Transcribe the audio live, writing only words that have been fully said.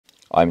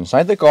I'm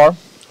inside the car.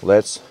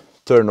 Let's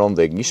turn on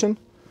the ignition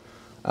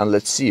and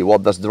let's see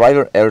what does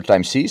driver every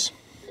time sees.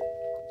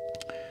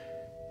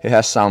 He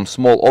has some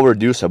small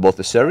overdues above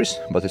the series,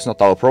 but it's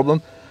not our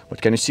problem.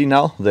 But can you see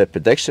now the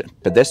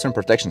pedestrian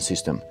protection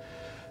system?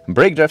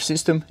 Brake drive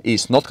system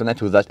is not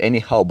connected with that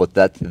anyhow, but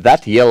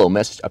that yellow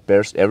message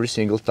appears every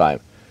single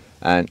time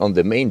and on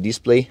the main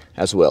display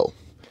as well.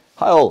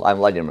 Hi all, I'm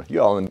Vladimir,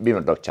 you are on the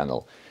BimDoc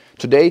channel.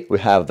 Today we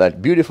have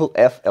that beautiful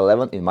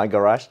F11 in my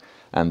garage,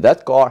 and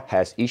that car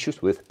has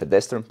issues with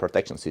pedestrian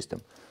protection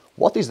system.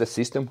 What is the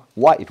system,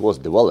 why it was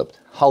developed,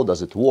 how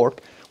does it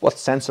work, what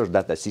sensors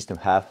does the system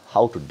have,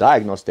 how to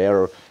diagnose the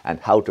error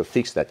and how to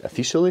fix that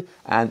officially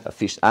and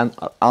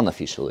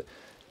unofficially.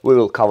 We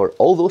will cover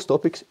all those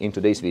topics in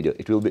today's video.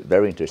 It will be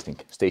very interesting.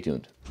 Stay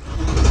tuned.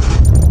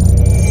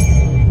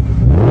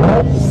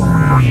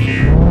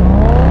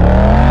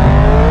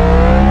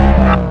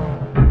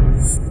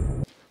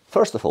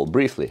 First of all,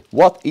 briefly,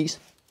 what is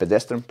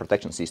pedestrian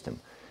protection system?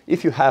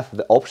 If you have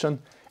the option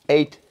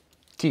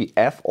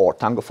SA8TF or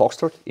Tango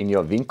Foxtrot in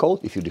your VIN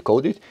code, if you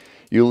decode it,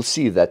 you will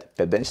see that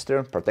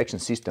pedestrian protection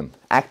system,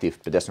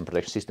 active pedestrian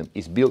protection system,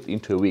 is built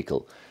into a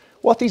vehicle.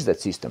 What is that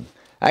system?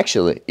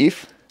 Actually,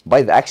 if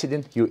by the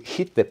accident you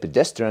hit the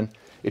pedestrian,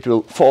 it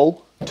will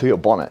fall to your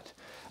bonnet.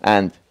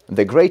 And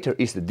the greater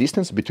is the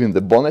distance between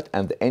the bonnet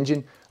and the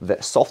engine,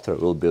 the softer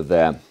will be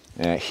the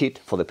hit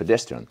for the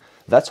pedestrian.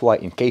 That's why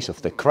in case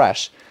of the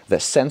crash, the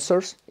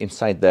sensors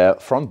inside the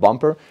front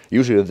bumper,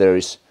 usually there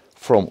is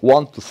from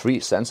 1 to 3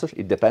 sensors,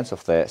 it depends on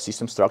the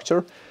system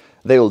structure.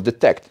 They will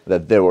detect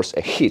that there was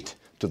a hit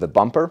to the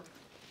bumper.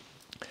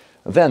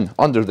 Then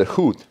under the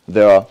hood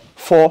there are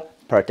 4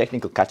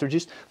 pyrotechnical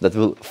cartridges that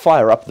will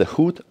fire up the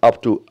hood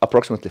up to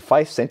approximately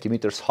 5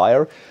 centimeters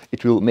higher.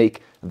 It will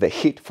make the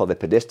hit for the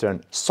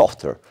pedestrian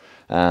softer,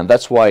 and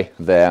that's why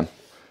the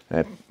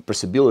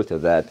possibility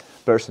that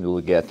person will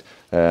get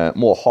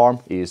more harm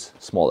is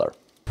smaller.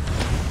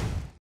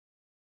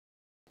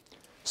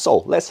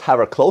 So let's have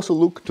a closer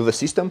look to the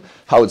system,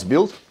 how it's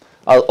built.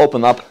 I'll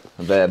open up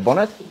the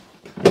bonnet.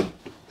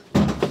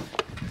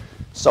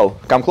 So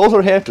come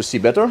closer here to see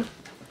better.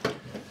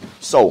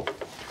 So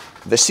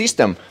the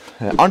system,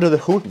 under the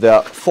hood there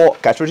are 4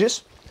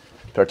 cartridges,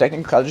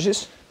 pyrotechnical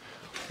cartridges.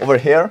 Over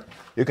here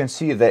you can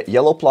see the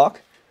yellow plug.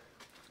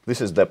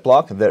 This is the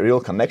plug, the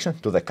real connection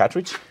to the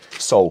cartridge.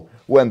 So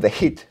when the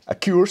hit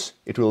occurs,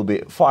 it will be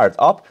fired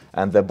up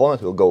and the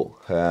bonnet will go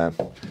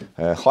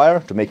higher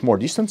to make more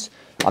distance.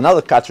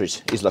 Another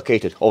cartridge is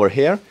located over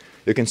here.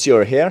 You can see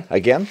over here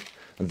again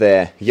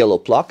the yellow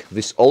plug.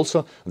 This is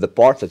also the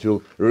part that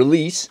will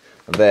release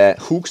the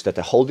hooks that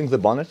are holding the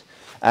bonnet.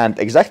 And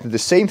exactly the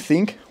same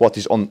thing, what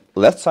is on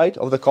left side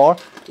of the car,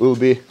 will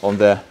be on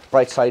the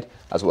right side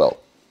as well.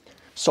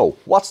 So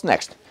what's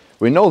next?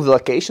 We know the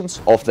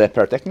locations of the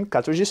pyrotechnic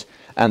cartridges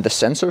and the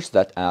sensors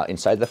that are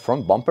inside the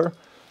front bumper,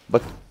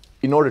 but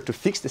in order to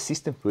fix the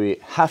system, we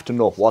have to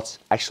know what's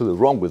actually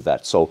wrong with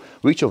that. So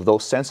which of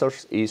those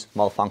sensors is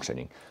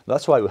malfunctioning?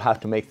 That's why we have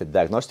to make the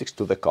diagnostics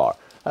to the car.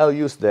 I'll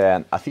use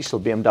the official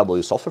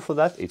BMW software for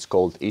that. It's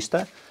called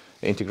ISTA.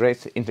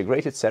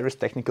 Integrated Service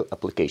Technical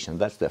Application.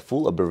 That's the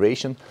full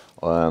abbreviation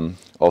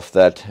of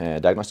that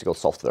diagnostical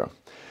software.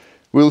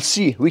 We'll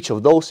see which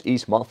of those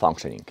is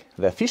malfunctioning.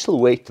 The official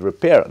way to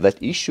repair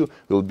that issue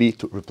will be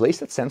to replace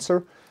that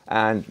sensor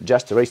and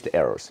just erase the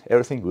errors.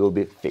 Everything will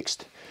be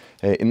fixed.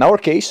 In our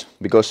case,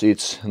 because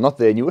it's not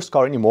the newest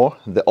car anymore,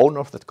 the owner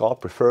of that car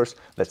prefers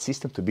that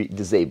system to be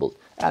disabled,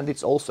 and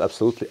it's also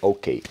absolutely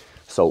okay.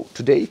 So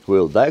today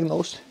we'll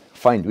diagnose,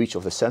 find which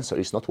of the sensor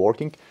is not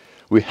working.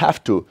 We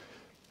have to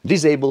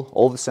disable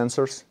all the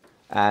sensors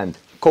and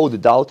code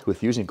it out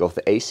with using of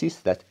the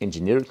esys, that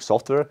engineering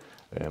software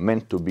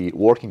meant to be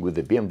working with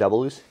the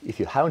BMWs. If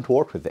you haven't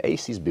worked with the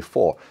esys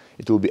before,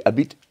 it will be a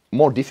bit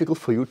more difficult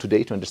for you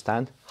today to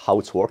understand how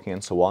it's working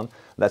and so on.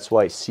 That's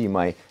why see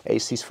my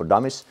esys for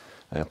dummies,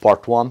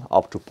 part 1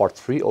 up to part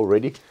 3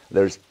 already.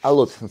 There's a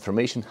lot of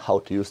information how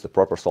to use the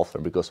proper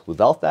software, because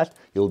without that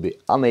you'll be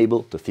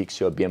unable to fix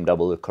your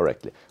BMW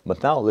correctly.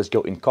 But now let's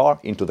go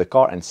into the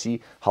car and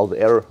see how the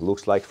error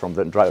looks like from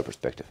the driver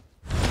perspective.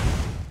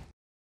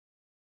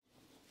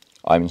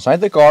 I'm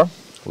inside the car.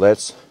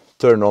 Let's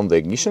turn on the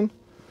ignition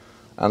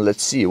and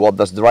let's see what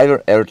does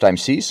driver every time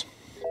sees.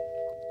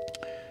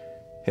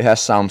 He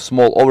has some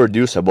small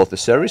overdues above the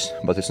series,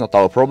 but it's not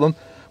our problem.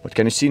 But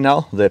can you see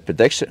now the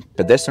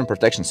pedestrian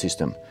protection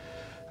system?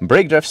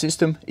 Brake drive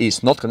system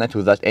is not connected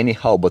with that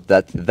anyhow, but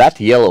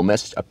that yellow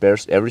message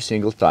appears every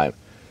single time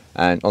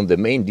and on the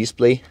main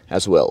display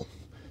as well.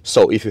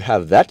 So if you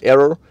have that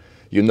error,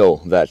 you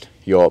know that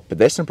your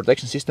pedestrian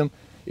protection system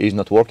is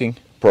not working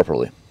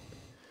properly.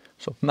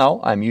 So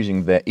now I'm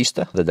using the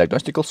ISTA, the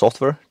diagnostical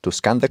software, to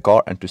scan the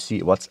car and to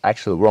see what's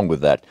actually wrong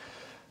with that.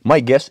 My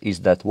guess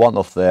is that one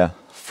of the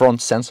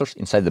front sensors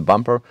inside the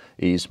bumper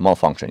is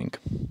malfunctioning,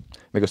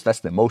 because that's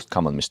the most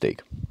common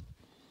mistake.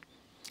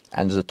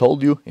 And as I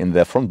told you, in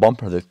the front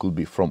bumper there could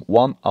be from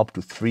 1 up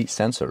to 3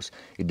 sensors.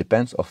 It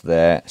depends on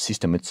the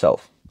system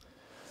itself.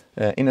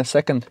 In a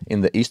second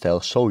in the ISTA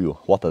I'll show you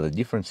what are the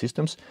different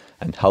systems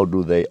and how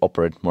do they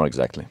operate more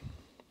exactly.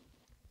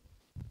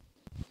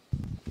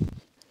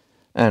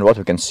 And what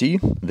we can see,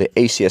 the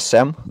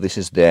ACSM, this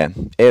is the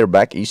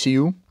airbag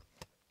ECU.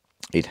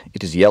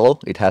 It is yellow,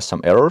 it has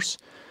some errors.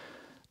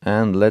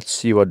 And let's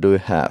see what do we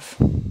have.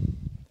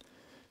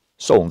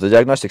 So the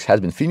diagnostics has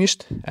been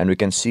finished, and we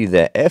can see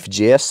the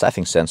FGS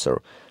safing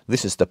sensor.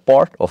 This is the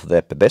part of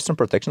the pedestrian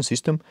protection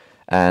system,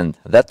 and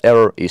that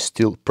error is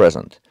still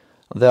present.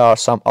 There are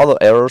some other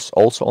errors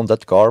also on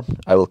that car.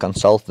 I will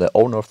consult the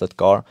owner of that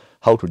car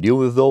how to deal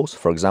with those.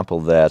 For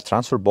example, the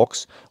transfer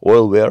box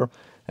oil wear.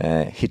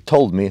 He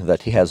told me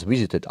that he has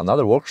visited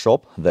another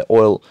workshop. The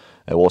oil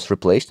was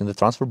replaced in the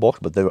transfer box,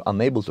 but they were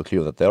unable to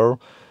clear that error.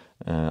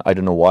 I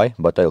don't know why,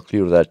 but I'll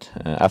clear that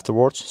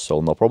afterwards,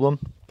 so no problem.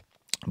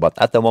 But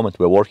at the moment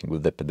we're working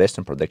with the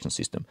pedestrian protection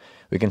system.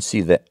 We can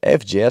see the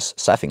FGS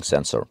safing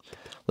sensor.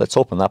 Let's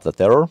open up that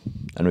error,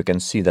 and we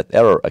can see that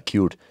error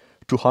occurred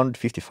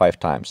 255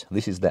 times.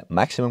 This is the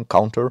maximum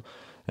counter.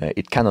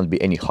 It cannot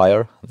be any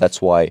higher.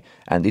 That's why,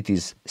 and it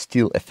is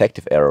still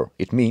effective error.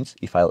 It means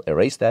if I'll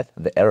erase that,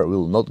 the error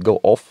will not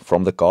go off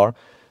from the car.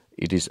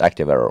 It is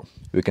active error.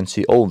 We can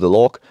see all the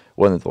log,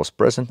 when it was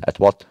present, at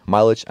what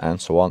mileage,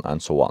 and so on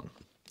and so on.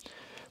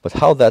 But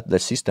how that the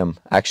system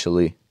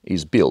actually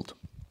is built?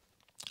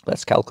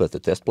 Let's calculate the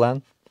test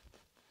plan.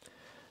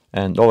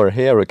 And over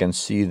here we can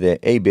see the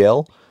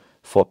ABL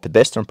for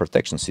pedestrian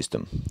protection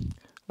system.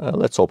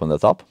 Let's open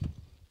that up.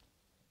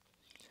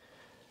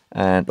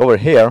 And over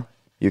here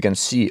you can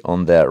see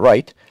on the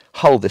right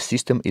how the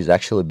system is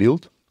actually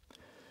built.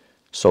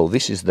 So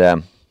this is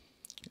the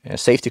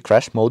safety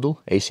crash module,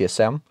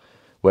 ACSM,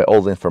 where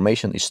all the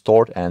information is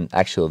stored, and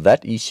actually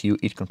that ECU,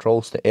 it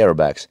controls the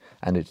airbags,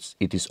 and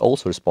it is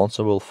also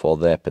responsible for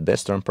the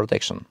pedestrian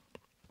protection.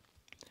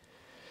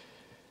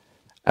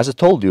 As I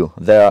told you,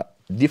 there are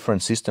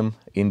different systems.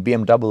 In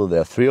BMW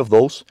there are 3 of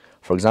those.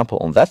 For example,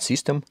 on that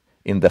system,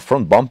 in the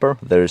front bumper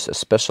there is a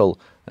special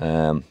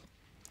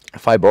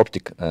fiber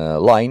optic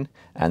line,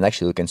 and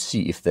actually you can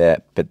see if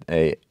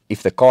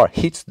the car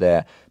hits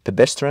the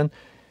pedestrian,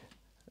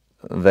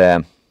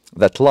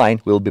 that line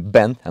will be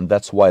bent, and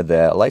that's why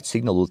the light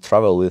signal will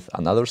travel with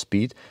another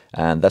speed,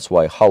 and that's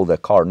why how the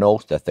car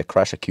knows that the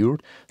crash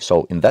occurred.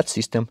 So in that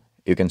system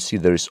you can see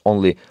there is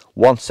only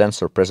one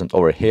sensor present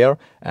over here,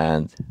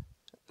 and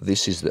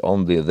this is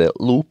only the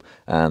loop,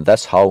 and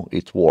that's how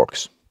it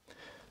works.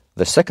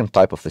 The second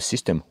type of the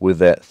system with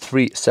the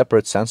 3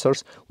 separate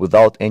sensors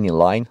without any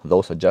line,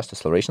 those are just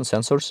acceleration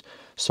sensors.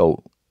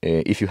 So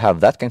if you have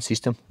that kind of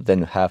system, then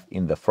you have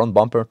in the front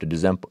bumper to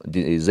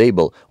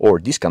disable or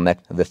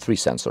disconnect the 3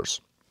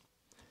 sensors.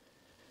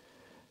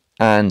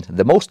 And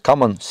the most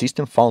common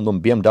system found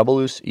on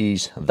BMWs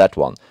is that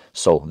one.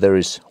 So there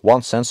is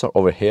one sensor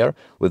over here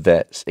with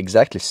the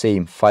exactly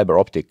same fiber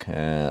optic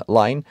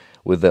line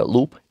with the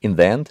loop in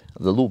the end.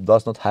 The loop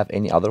does not have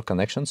any other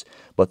connections,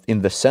 but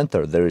in the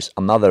center there is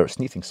another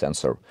sniffing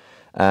sensor.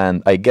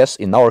 And I guess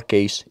in our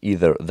case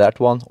either that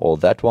one or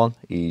that one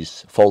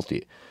is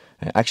faulty.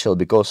 Actually,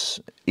 because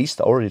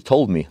Ista already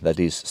told me that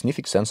is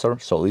sniffing sensor,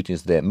 so it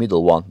is the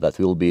middle one that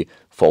will be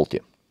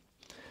faulty.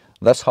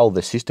 That's how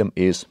the system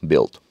is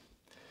built.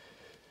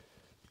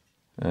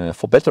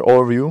 For better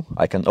overview,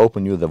 I can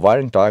open you the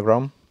wiring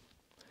diagram.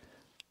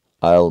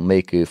 I'll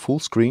make a full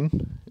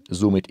screen,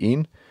 zoom it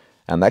in,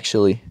 and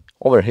actually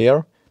over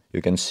here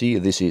you can see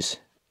this is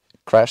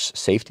crash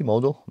safety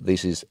module,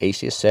 this is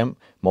ACSM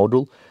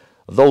module.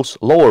 Those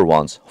lower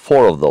ones,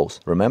 4 of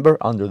those, remember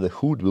under the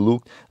hood we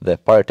looked the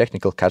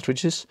pyrotechnical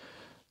cartridges,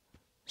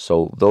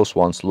 so those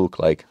ones look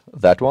like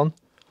that one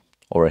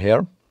over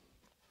here.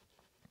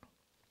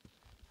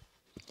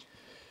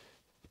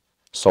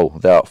 So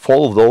there are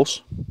 4 of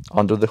those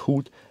under the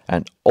hood,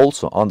 and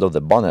also under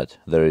the bonnet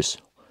there is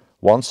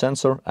one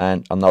sensor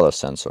and another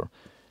sensor.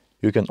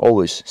 You can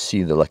always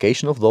see the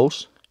location of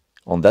those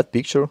on that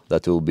picture.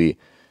 That will be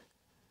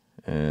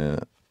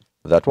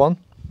that one,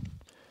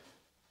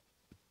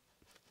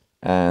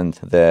 and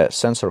the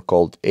sensor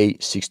called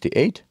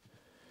A68,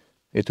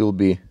 it will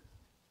be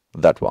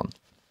that one.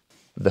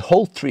 The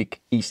whole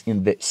trick is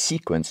in the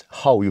sequence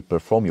how you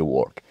perform your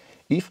work.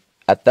 If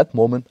at that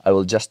moment I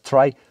will just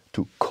try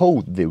to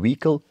code the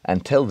vehicle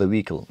and tell the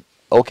vehicle,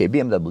 okay,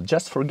 BMW,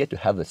 just forget to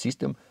have the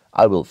system,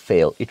 I will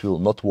fail, it will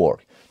not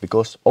work.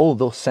 Because all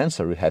those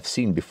sensors we have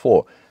seen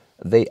before,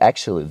 they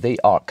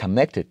are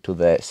connected to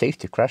the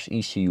safety crash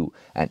ECU,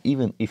 and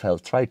even if I'll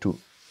try to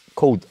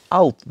code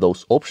out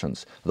those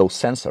options, those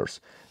sensors,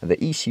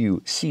 the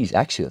ECU sees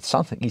actually that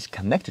something is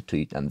connected to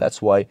it, and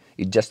that's why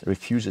it just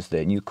refuses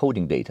the new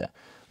coding data.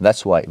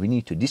 That's why we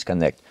need to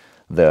disconnect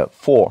the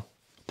 4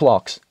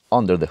 plugs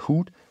under the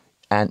hood,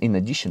 and in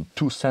addition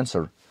 2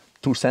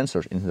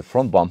 sensors in the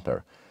front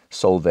bumper,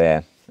 so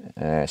the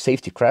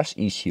safety crash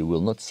ECU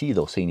will not see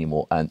those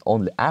anymore, and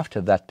only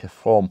after that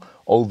perform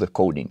all the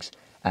codings,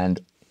 and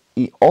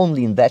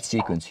only in that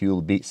sequence you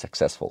will be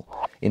successful.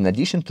 In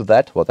addition to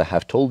that, what I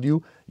have told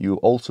you, you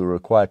also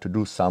require to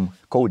do some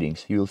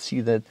codings. You will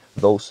see that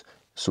those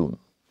soon.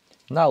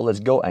 Now let's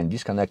go and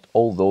disconnect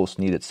all those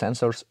needed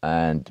sensors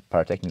and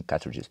pyrotechnic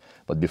cartridges.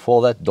 But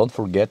before that, don't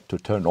forget to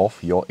turn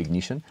off your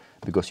ignition,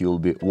 because you will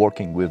be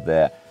working with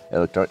the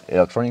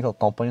electronic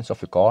components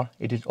of your car,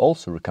 it is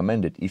also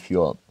recommended, if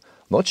you are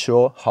not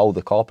sure how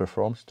the car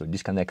performs, to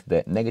disconnect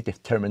the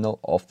negative terminal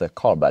of the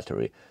car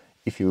battery.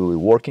 If you are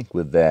working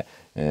with the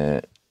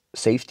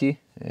safety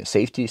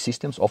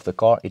systems of the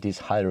car, it is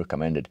highly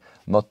recommended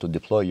not to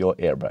deploy your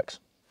airbags.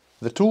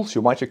 The tools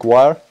you might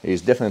require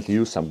is definitely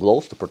use some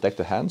gloves to protect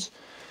the hands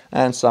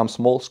and some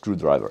small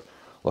screwdriver.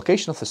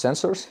 Location of the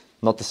sensors,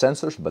 not the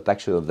sensors, but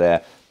actually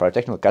the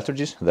pyrotechnical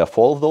cartridges. There are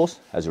 4 of those,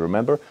 as you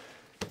remember,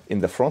 in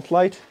the front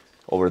light,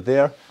 over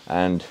there,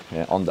 and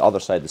on the other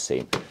side the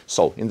same.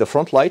 So in the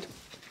front light,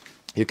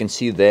 you can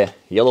see the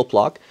yellow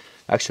plug.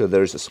 Actually,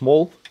 there is a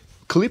small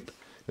clip.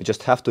 You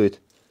just have to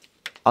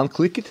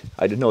unclick it.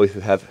 I don't know if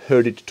you have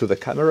heard it to the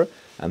camera,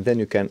 and then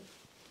you can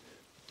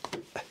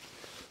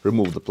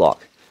remove the plug.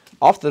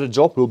 After the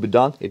job will be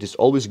done, it is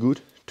always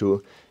good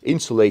to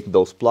insulate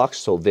those plugs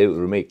so they will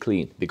remain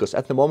clean, because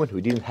at the moment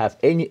we didn't have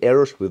any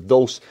errors with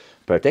those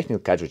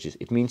pyrotechnical cartridges.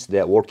 It means they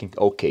are working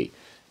okay.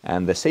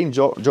 And the same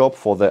job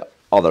for the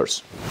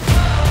others.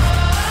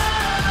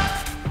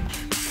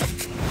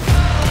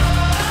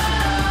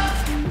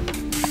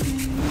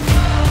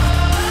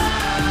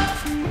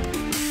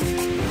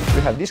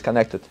 We have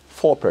disconnected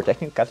 4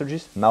 pyrotechnical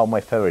cartridges. Now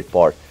my favorite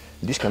part,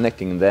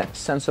 disconnecting the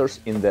sensors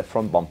in the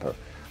front bumper.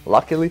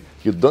 Luckily,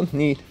 you don't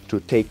need to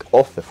take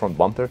off the front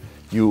bumper.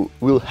 You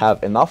will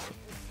have enough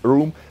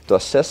room to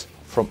assess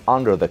from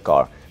under the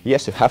car.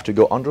 Yes, you have to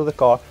go under the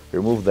car,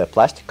 remove the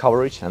plastic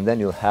coverage, and then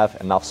you'll have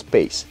enough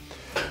space.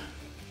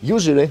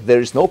 Usually there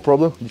is no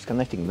problem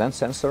disconnecting that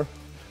sensor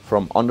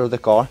from under the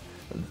car.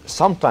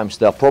 Sometimes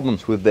there are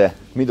problems with the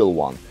middle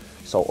one.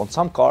 So on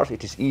some cars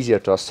it is easier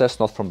to assess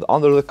not from the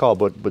under the car,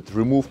 but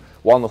remove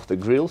one of the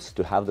grills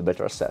to have the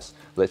better assess.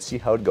 Let's see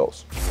how it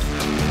goes.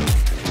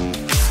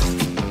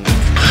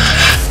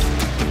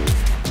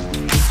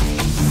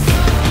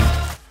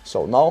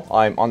 So now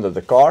I'm under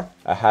the car.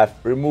 I have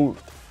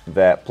removed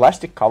the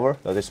plastic cover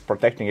that is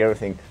protecting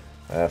everything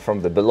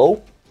from the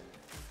below.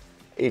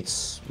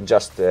 It's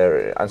just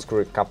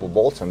unscrew a couple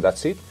bolts and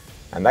that's it.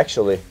 And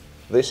actually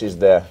this is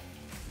the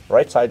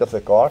right side of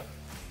the car.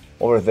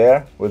 Over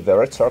there with the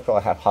red circle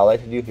I have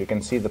highlighted you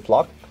can see the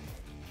plug.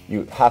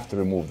 You have to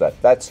remove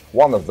that. That's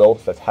one of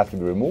those that have to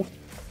be removed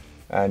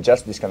and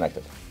just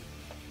disconnected.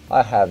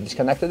 I have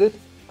disconnected it.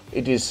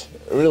 It is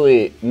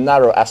really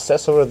narrow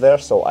access over there,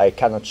 so I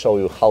cannot show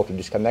you how to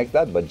disconnect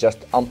that, but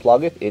just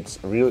unplug it. It's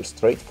really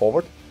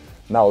straightforward.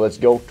 Now let's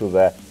go to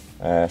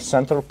the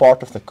center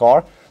part of the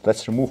car.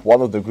 Let's remove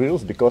one of the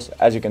grills, because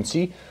as you can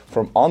see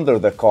from under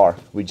the car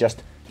we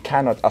just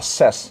cannot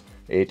assess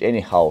it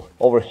anyhow.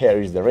 Over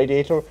here is the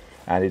radiator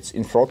and it's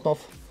in front of,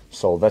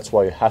 so that's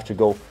why you have to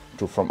go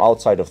from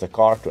outside of the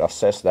car to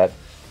assess that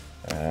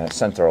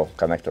central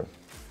connector.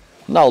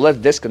 Now let's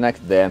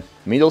disconnect the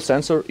middle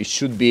sensor. It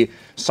should be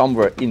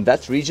somewhere in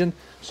that region,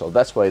 so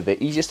that's why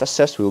the easiest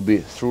access will be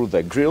through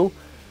the grill.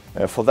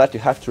 For that you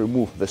have to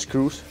remove the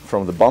screws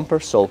from the bumper,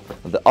 so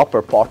the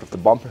upper part of the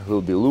bumper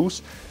will be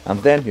loose,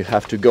 and then you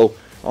have to go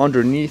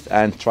underneath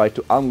and try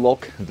to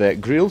unlock the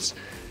grills.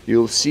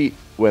 You'll see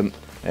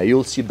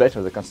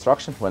better the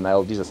construction when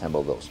I'll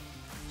disassemble those.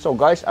 So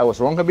guys, I was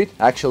wrong a bit.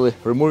 Actually,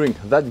 removing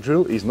that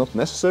grill is not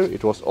necessary.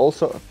 It was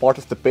also a part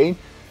of the pain.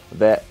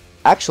 The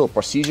actual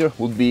procedure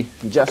would be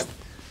just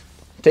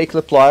take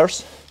the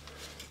pliers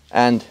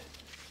and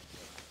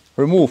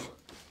remove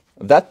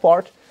that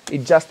part.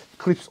 It just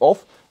clips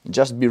off.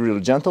 Just be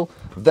really gentle.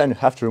 Then you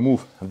have to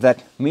remove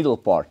that middle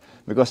part,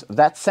 because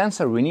that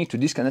sensor we need to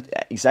disconnect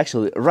is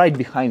actually right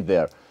behind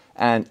there,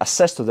 and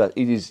access to that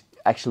it is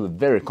actually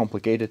very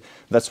complicated.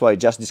 That's why I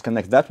just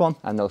disconnect that one,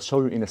 and I'll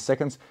show you in a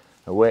second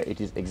where it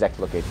is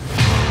exactly located.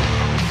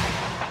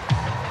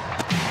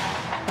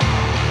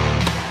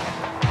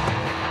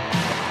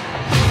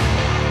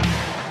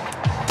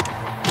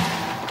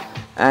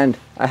 And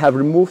I have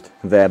removed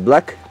the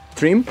black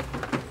trim,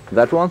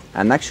 that one,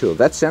 and actually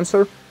that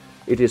sensor,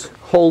 it is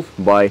held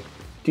by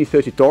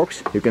T30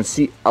 Torx. You can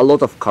see a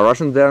lot of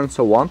corrosion there and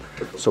so on,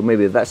 so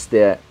maybe that's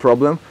the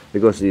problem,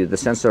 because the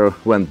sensor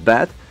went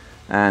bad.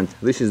 And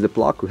this is the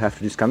plug we have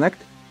to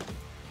disconnect.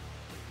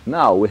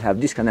 Now we have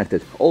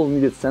disconnected all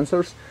needed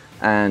sensors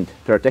and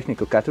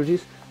pyrotechnical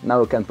cartridges.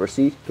 Now we can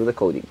proceed to the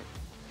coding.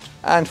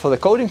 And for the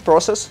coding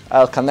process,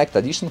 I'll connect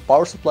additional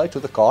power supply to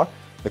the car.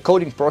 The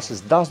coding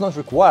process does not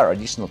require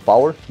additional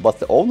power, but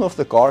the owner of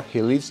the car,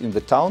 he lives in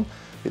the town,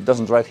 he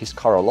doesn't drive his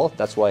car a lot,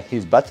 that's why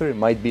his battery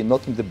might be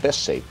not in the best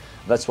shape.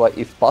 That's why,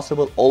 if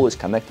possible, always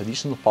connect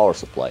additional power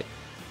supply.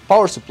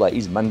 Power supply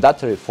is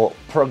mandatory for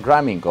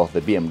programming of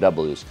the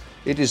BMWs.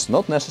 It is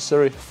not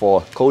necessary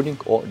for coding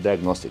or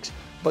diagnostics,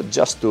 but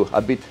just to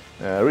a bit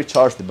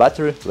recharge the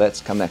battery,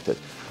 let's connect it.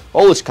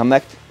 Always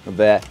connect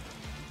the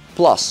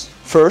plus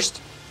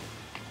first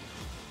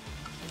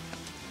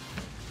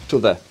to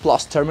the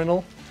plus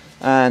terminal,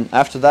 and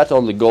after that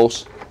only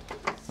goes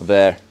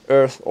the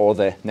earth or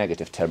the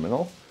negative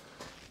terminal.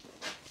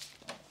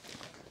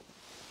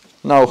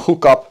 Now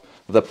hook up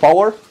the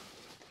power,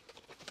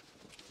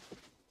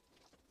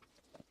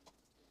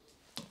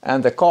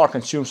 and the car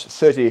consumes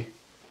 30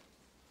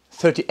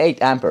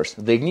 38 amperes.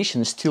 The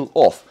ignition is still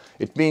off.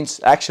 It means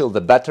actually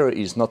the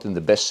battery is not in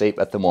the best shape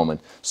at the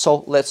moment.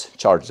 So let's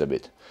charge a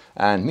bit.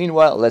 And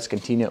meanwhile, let's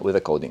continue with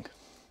the coding.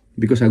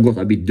 Because I got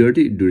a bit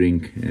dirty during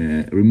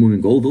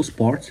removing all those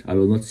parts, I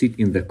will not sit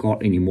in the car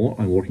anymore.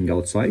 I'm working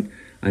outside.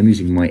 I'm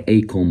using my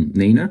ACOM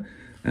Nena,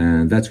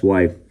 and that's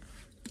why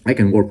I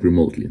can work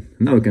remotely.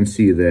 Now you can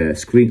see the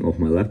screen of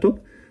my laptop.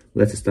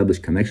 Let's establish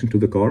connection to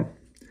the car.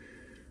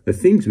 The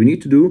things we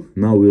need to do,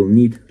 now we'll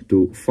need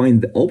to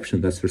find the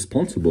option that's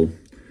responsible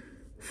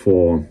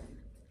for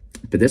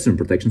pedestrian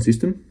protection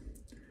system.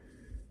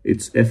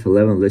 It's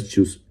F11, let's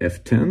choose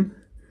F10.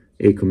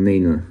 ACOM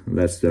Nena,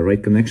 that's the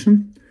right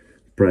connection.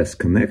 Press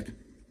connect,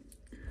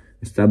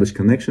 establish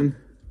connection.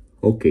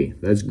 Okay,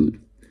 that's good.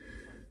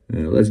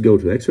 Let's go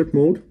to expert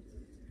mode,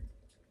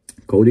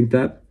 coding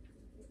tab,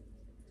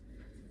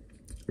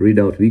 read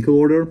out vehicle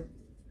order,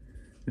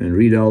 and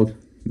read out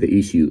the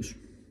ECUs.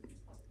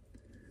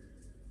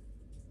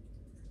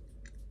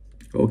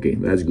 Okay,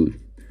 that's good.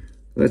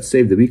 Let's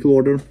save the vehicle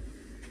order.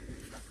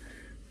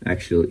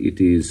 Actually, it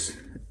is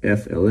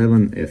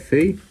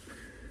F11FA,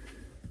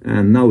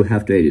 and now we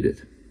have to edit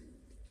it.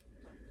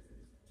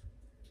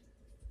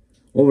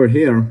 Over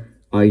here,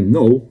 I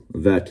know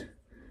that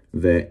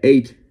the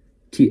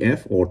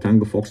 8TF or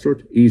Tango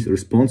Foxtrot is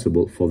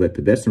responsible for the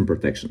pedestrian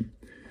protection.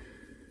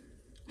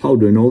 How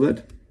do I know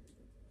that?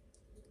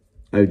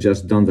 I've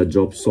just done that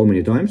job so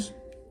many times.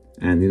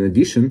 And in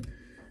addition,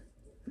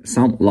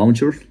 some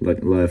launchers, like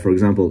for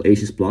example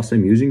esys Plus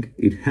I'm using,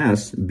 it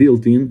has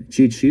built-in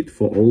cheat sheet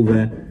for all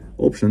the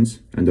options.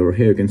 And over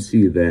here you can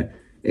see the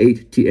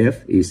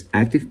 8TF is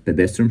active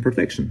pedestrian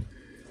protection.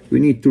 We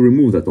need to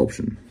remove that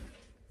option.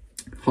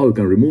 How you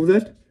can remove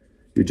that?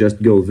 You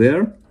just go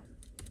there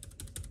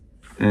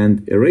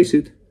and erase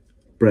it,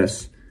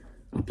 press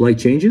apply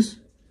changes.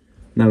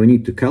 Now we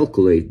need to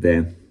calculate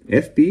the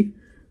FP,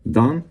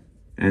 done,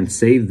 and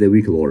save the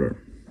vehicle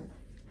order.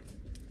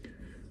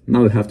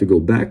 Now we have to go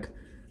back.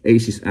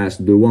 esys asks,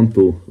 do you want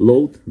to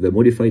load the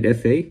modified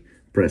FA?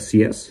 Press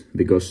yes,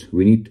 because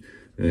we need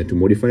to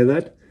modify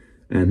that.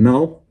 And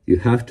now you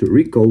have to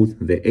recode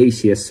the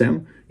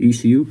ACSM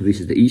ECU. This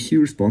is the ECU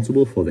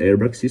responsible for the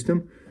airbag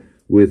system,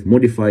 with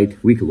modified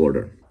vehicle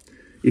order.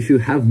 If you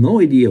have no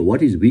idea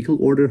what is vehicle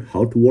order,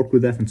 how to work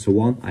with that and so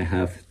on, I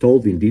have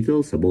told in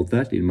details about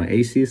that in my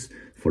esys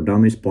for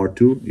Dummies Part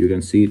 2. You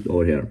can see it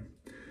over here.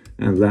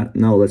 And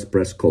now let's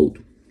press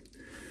code.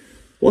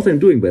 What I'm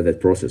doing by that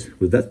process,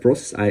 with that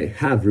process I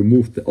have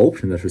removed the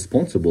option that's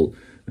responsible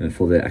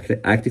for the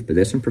active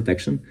pedestrian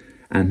protection,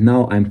 and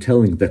now I'm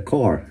telling the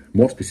car,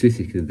 more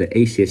specifically the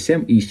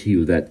ACSM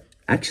ECU, that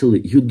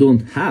actually you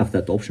don't have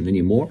that option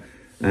anymore,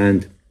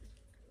 and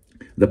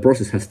the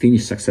process has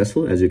finished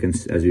successful, as you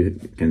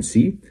can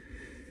see.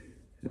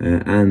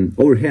 And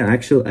over here,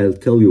 actually, I'll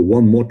tell you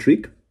one more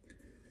trick.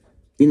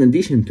 In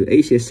addition to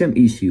ACSM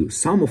ECU,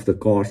 some of the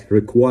cars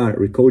require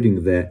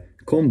recoding the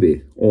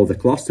combi or the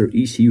cluster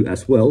ECU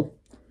as well.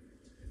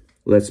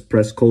 Let's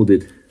press code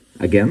it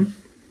again.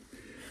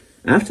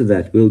 After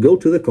that, we'll go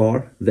to the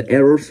car. The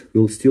errors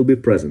will still be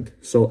present.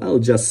 So I'll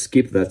just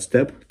skip that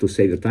step to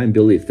save the time.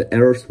 Believe the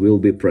errors will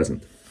be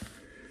present.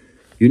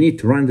 You need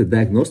to run the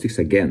diagnostics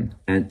again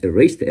and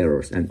erase the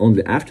errors, and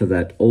only after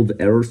that all the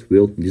errors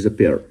will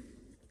disappear.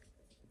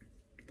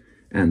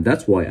 And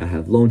that's why I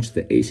have launched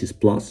the esys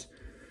Plus,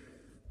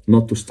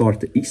 not to start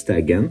the ISTA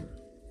again,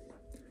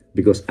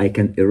 because I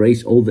can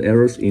erase all the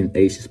errors in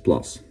esys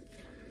Plus.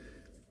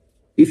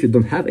 If you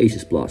don't have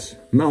esys Plus,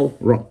 now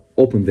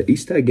open the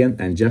ISTA again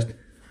and just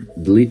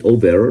delete all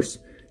the errors.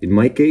 In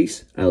my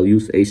case, I'll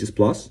use esys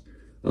Plus.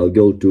 I'll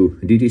go to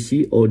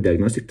DTC or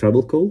Diagnostic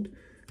Trouble Code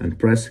and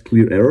press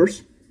clear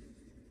errors.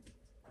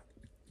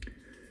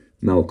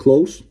 Now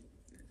close,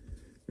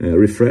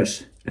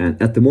 refresh, and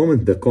at the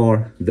moment the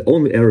car, the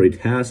only error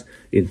it has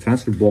in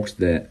transfer box,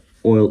 the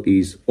oil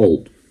is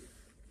old.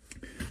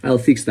 I'll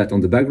fix that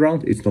on the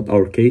background, it's not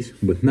our case,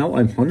 but now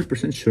I'm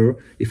 100% sure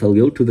if I'll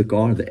go to the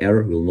car, the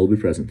error will not be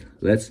present.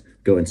 Let's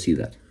go and see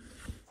that.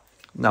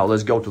 Now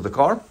let's go to the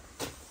car.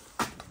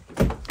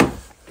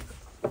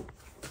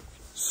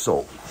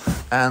 So,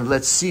 and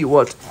let's see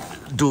what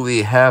do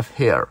we have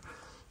here.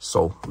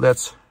 So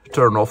let's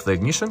turn off the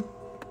ignition.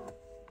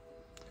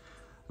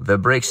 The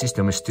brake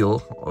system is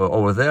still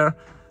over there.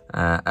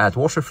 Add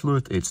washer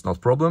fluid, it's not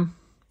problem.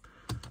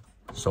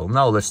 So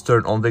now let's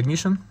turn on the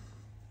ignition.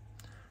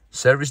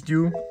 Service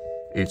due,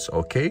 it's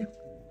okay.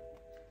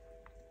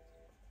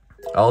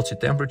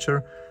 Altitude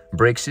temperature,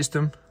 brake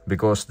system,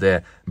 because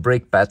the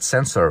brake pad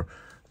sensor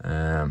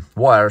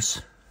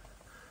wires,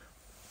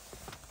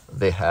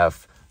 they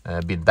have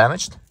been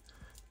damaged.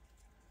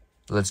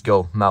 Let's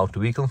go now to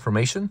vehicle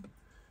information.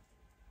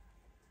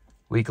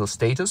 Vehicle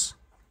status.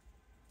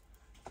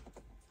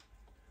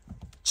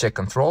 Check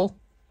control.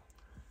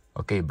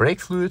 Okay,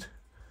 brake fluid,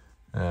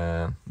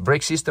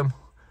 brake system,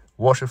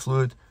 washer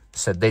fluid,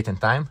 set date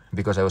and time,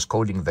 because I was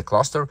coding the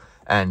cluster,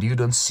 and you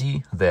don't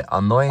see the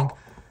annoying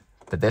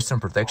pedestrian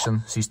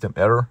protection system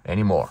error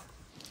anymore.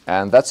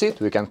 And that's it,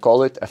 we can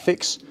call it a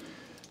fix.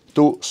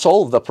 To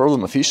solve the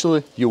problem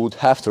officially, you would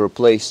have to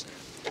replace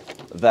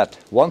that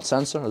one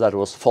sensor that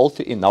was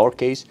faulty in our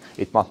case,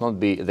 it might not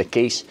be the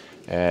case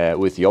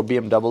with your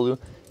BMW.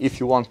 If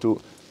you want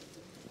to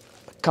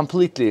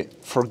completely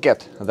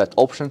forget that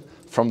option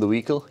from the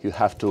vehicle, you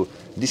have to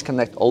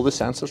disconnect all the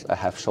sensors I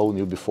have shown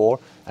you before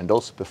and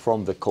also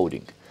perform the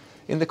coding.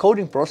 In the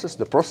coding process,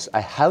 the process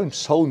I haven't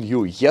shown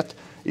you yet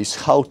is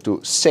how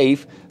to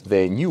save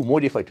the new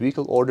modified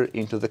vehicle order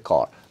into the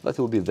car. That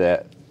will be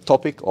the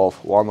topic of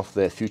one of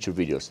the future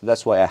videos.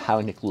 That's why I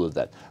haven't included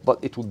that. But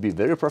it would be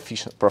very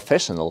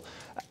professional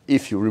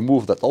if you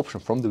remove that option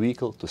from the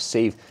vehicle to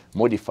save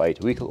modified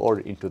vehicle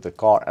order into the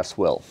car as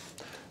well.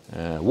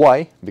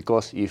 Why?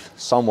 Because if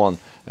someone,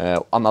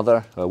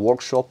 another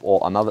workshop or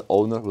another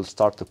owner will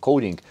start to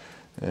coding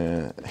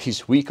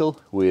his vehicle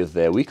with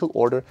the vehicle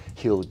order,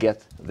 he'll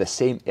get the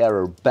same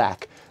error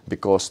back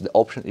because the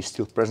option is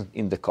still present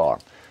in the car.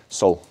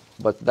 So,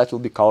 but that will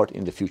be covered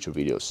in the future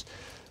videos.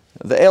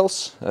 The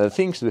else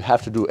things we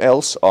have to do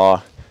else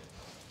are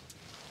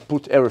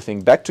put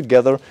everything back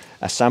together,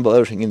 assemble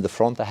everything in the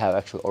front. I have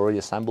actually already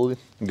assembled it.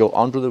 Go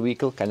under the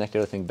vehicle, connect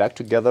everything back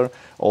together,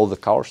 all the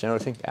cars and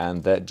everything,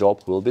 and the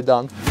job will be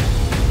done.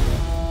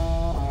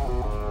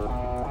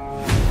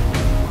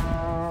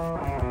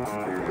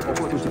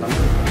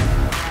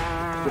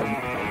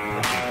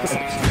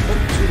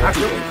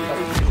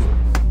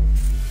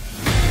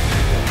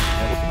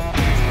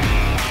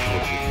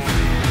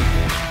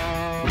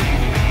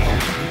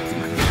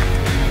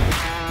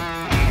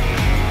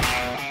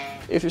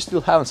 If you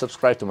still haven't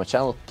subscribed to my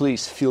channel,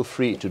 please feel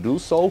free to do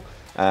so.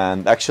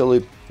 And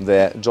actually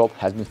the job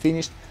has been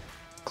finished.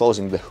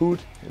 Closing the hood,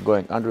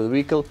 going under the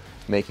vehicle,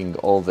 making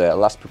all the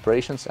last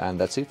preparations, and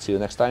that's it. See you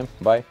next time.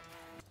 Bye.